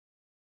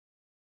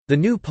The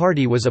New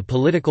Party was a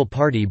political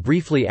party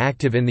briefly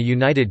active in the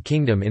United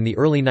Kingdom in the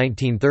early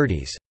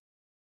 1930s.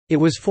 It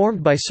was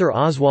formed by Sir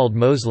Oswald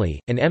Mosley,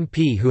 an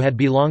MP who had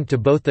belonged to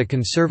both the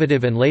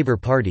Conservative and Labour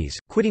parties,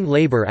 quitting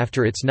Labour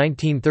after its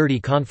 1930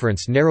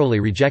 conference narrowly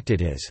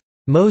rejected his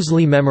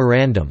Mosley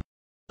Memorandum,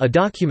 a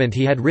document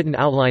he had written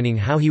outlining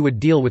how he would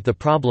deal with the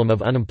problem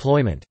of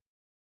unemployment.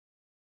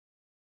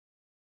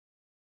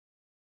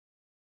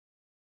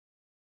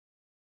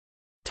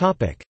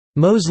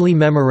 Mosley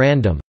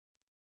Memorandum.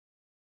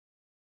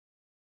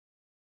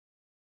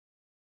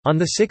 On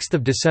 6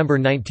 December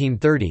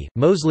 1930,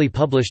 Mosley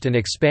published an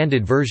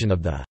expanded version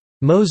of the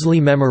Mosley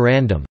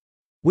Memorandum,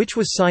 which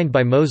was signed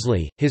by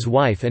Mosley, his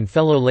wife and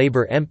fellow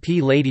Labour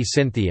MP Lady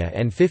Cynthia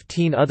and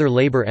 15 other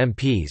Labour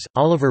MPs,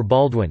 Oliver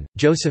Baldwin,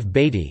 Joseph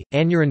Beatty,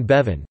 Aneurin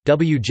Bevan,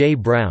 W. J.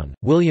 Brown,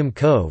 William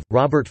Cove,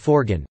 Robert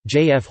Forgan,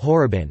 J. F.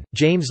 Horrobin,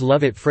 James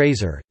Lovett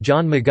Fraser,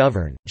 John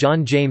McGovern,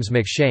 John James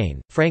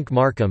McShane, Frank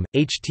Markham,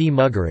 H. T.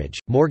 Muggeridge,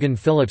 Morgan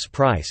Phillips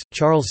Price,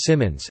 Charles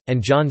Simmons,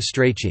 and John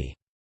Strachey.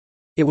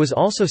 It was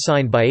also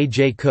signed by A.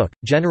 J. Cook,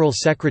 General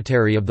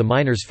Secretary of the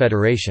Miners'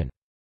 Federation.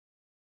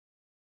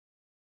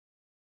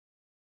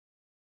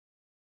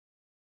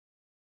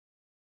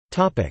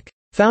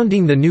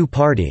 Founding the new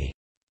party.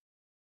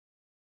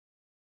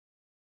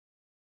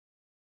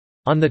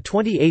 On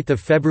 28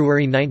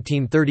 February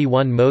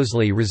 1931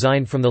 Mosley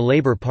resigned from the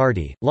Labour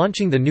Party,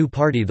 launching the new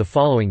party the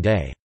following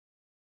day.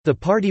 The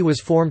party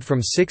was formed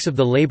from 6 of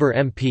the Labour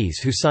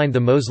MPs who signed the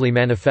Mosley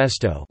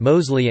Manifesto,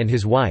 Mosley and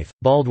his wife,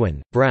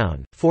 Baldwin,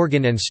 Brown,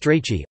 Forgan and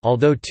Strachey,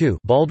 although 2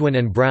 Baldwin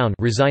and Brown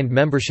resigned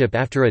membership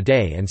after a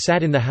day and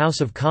sat in the House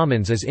of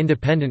Commons as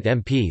independent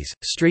MPs.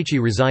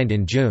 Strachey resigned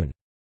in June.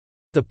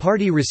 The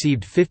party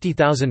received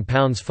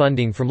 £50,000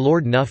 funding from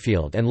Lord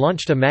Nuffield and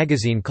launched a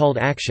magazine called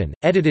Action,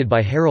 edited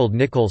by Harold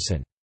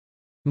Nicolson.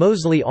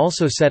 Mosley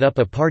also set up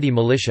a party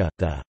militia,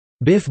 the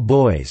Biff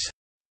Boys,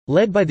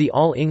 led by the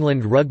All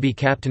England rugby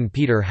captain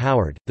Peter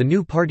Howard. The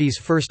new party's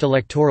first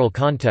electoral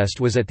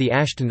contest was at the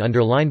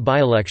Ashton-under-Lyne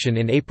by-election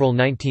in April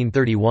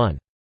 1931.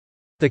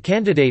 The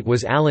candidate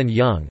was Alan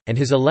Young, and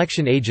his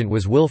election agent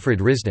was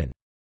Wilfred Risdon.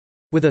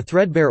 With a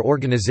threadbare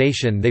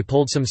organisation they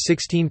polled some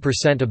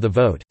 16% of the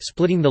vote,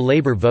 splitting the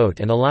Labour vote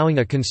and allowing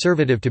a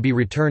Conservative to be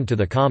returned to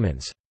the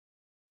Commons.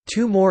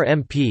 2 more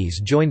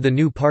MPs joined the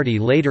new party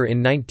later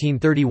in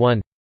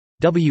 1931.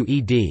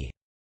 W.E.D.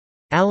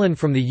 Allen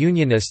from the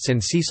Unionists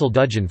and Cecil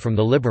Dudgeon from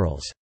the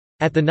Liberals.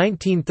 At the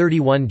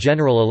 1931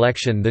 general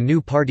election the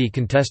new party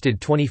contested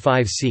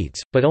 25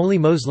 seats, but only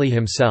Mosley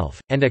himself,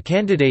 and a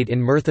candidate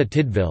in Merthyr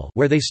Tydfil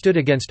where they stood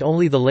against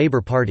only the Labour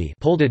Party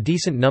polled a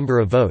decent number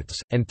of votes,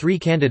 and 3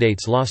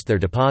 candidates lost their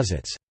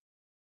deposits.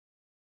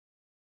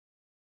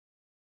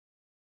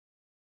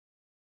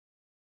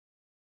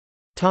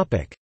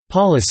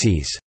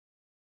 Policies.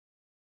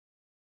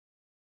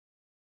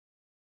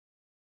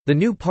 The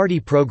new party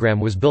program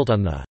was built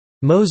on the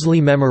Mosley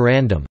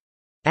Memorandum,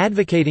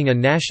 advocating a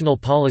national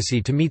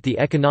policy to meet the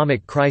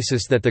economic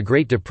crisis that the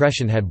Great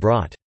Depression had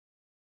brought.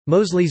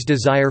 Mosley's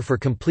desire for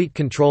complete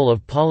control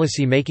of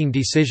policy-making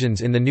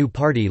decisions in the new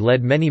party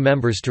led many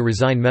members to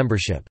resign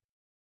membership.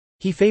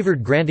 He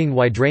favoured granting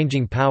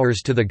wide-ranging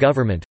powers to the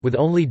government, with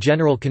only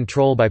general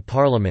control by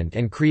Parliament,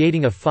 and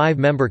creating a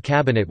 5-member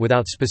cabinet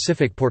without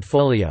specific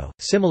portfolio,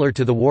 similar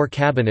to the War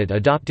Cabinet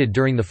adopted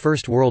during the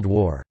First World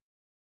War.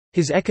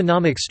 His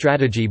economic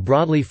strategy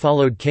broadly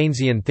followed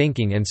Keynesian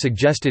thinking and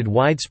suggested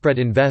widespread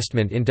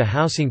investment into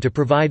housing to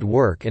provide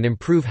work and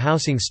improve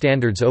housing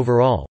standards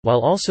overall,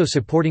 while also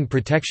supporting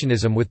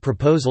protectionism with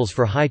proposals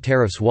for high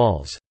tariffs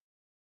walls.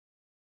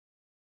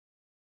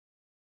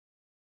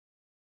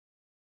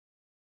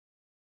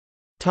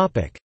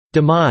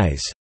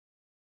 Demise.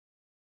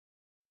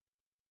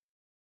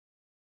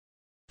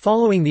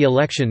 Following the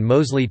election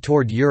Mosley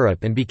toured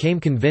Europe and became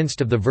convinced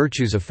of the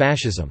virtues of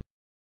fascism.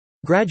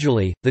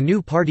 Gradually, the new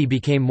party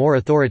became more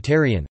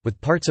authoritarian, with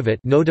parts of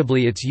it,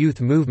 notably its youth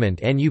movement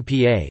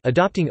NUPA,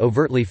 adopting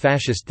overtly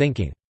fascist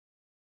thinking.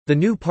 The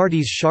new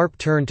party's sharp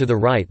turn to the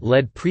right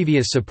led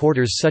previous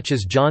supporters such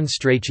as John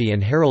Strachey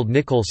and Harold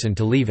Nicolson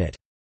to leave it.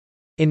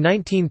 In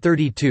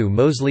 1932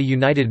 Mosley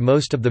united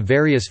most of the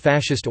various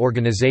fascist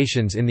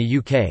organisations in the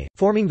UK,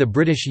 forming the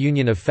British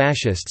Union of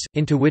Fascists,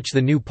 into which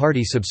the new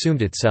party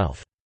subsumed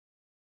itself.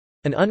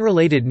 An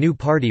unrelated new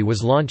party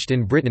was launched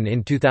in Britain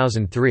in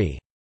 2003.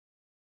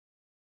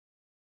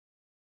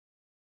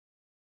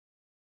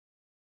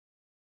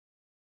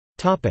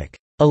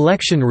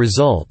 Election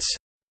results.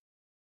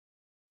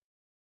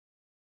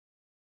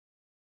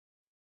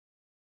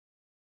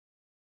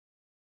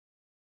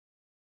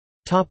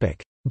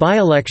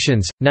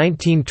 By-elections,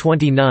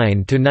 1929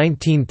 to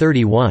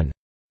 1931.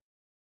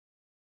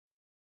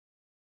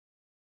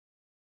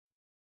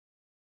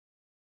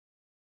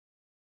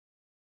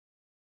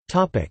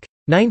 Topic: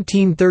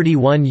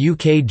 1931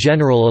 UK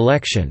general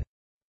election.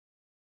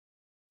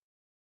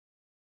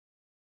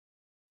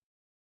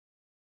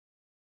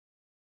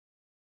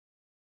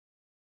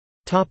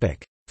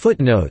 Topic: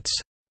 Footnotes.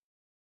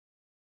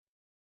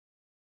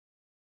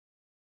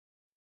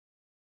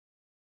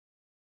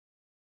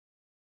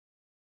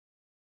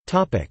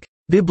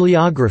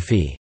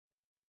 Bibliography.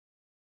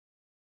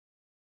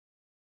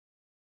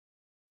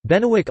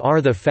 Bennewick R.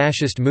 The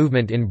Fascist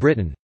Movement in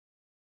Britain.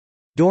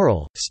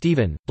 Dorrell,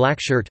 Stephen,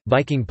 Blackshirt,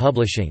 Viking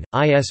Publishing,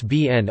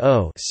 ISBN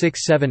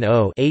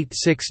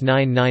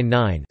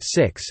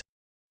 0-670-86999-6.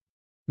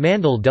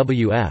 Mandel,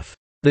 W. F.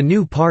 The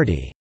New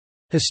Party.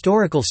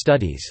 Historical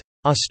Studies.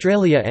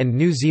 Australia and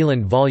New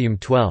Zealand Volume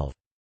 12.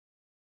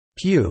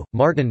 Pugh,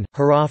 Martin,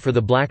 Hurrah for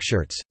the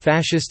Blackshirts,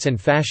 Fascists and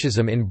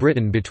Fascism in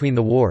Britain Between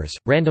the Wars,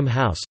 Random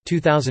House,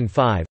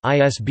 2005,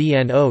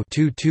 ISBN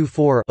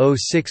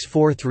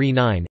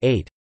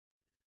 0-224-06439-8.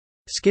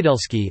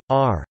 Skidelsky,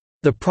 R.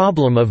 The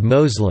Problem of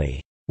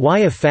Mosley. Why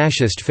a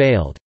Fascist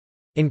Failed.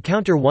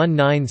 Encounter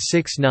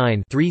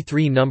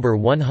 1969-33 No.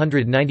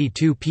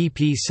 192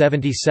 pp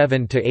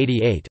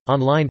 77–88,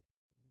 online.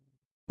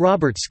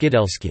 Robert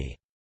Skidelsky.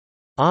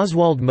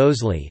 Oswald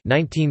Mosley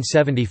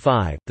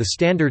 1975, The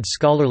Standard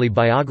Scholarly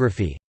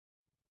Biography.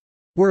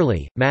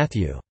 Worley,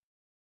 Matthew.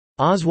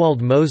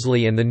 Oswald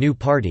Mosley and the New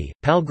Party,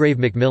 Palgrave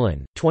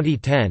Macmillan,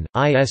 2010,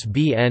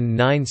 ISBN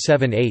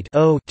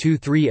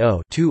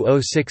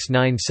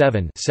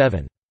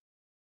 978-0-230-20697-7.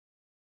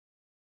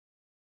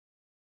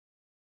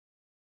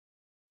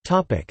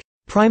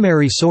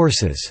 Primary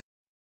sources.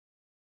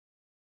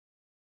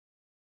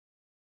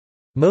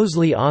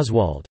 Mosley,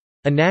 Oswald.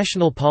 A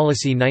National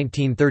Policy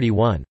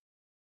 1931.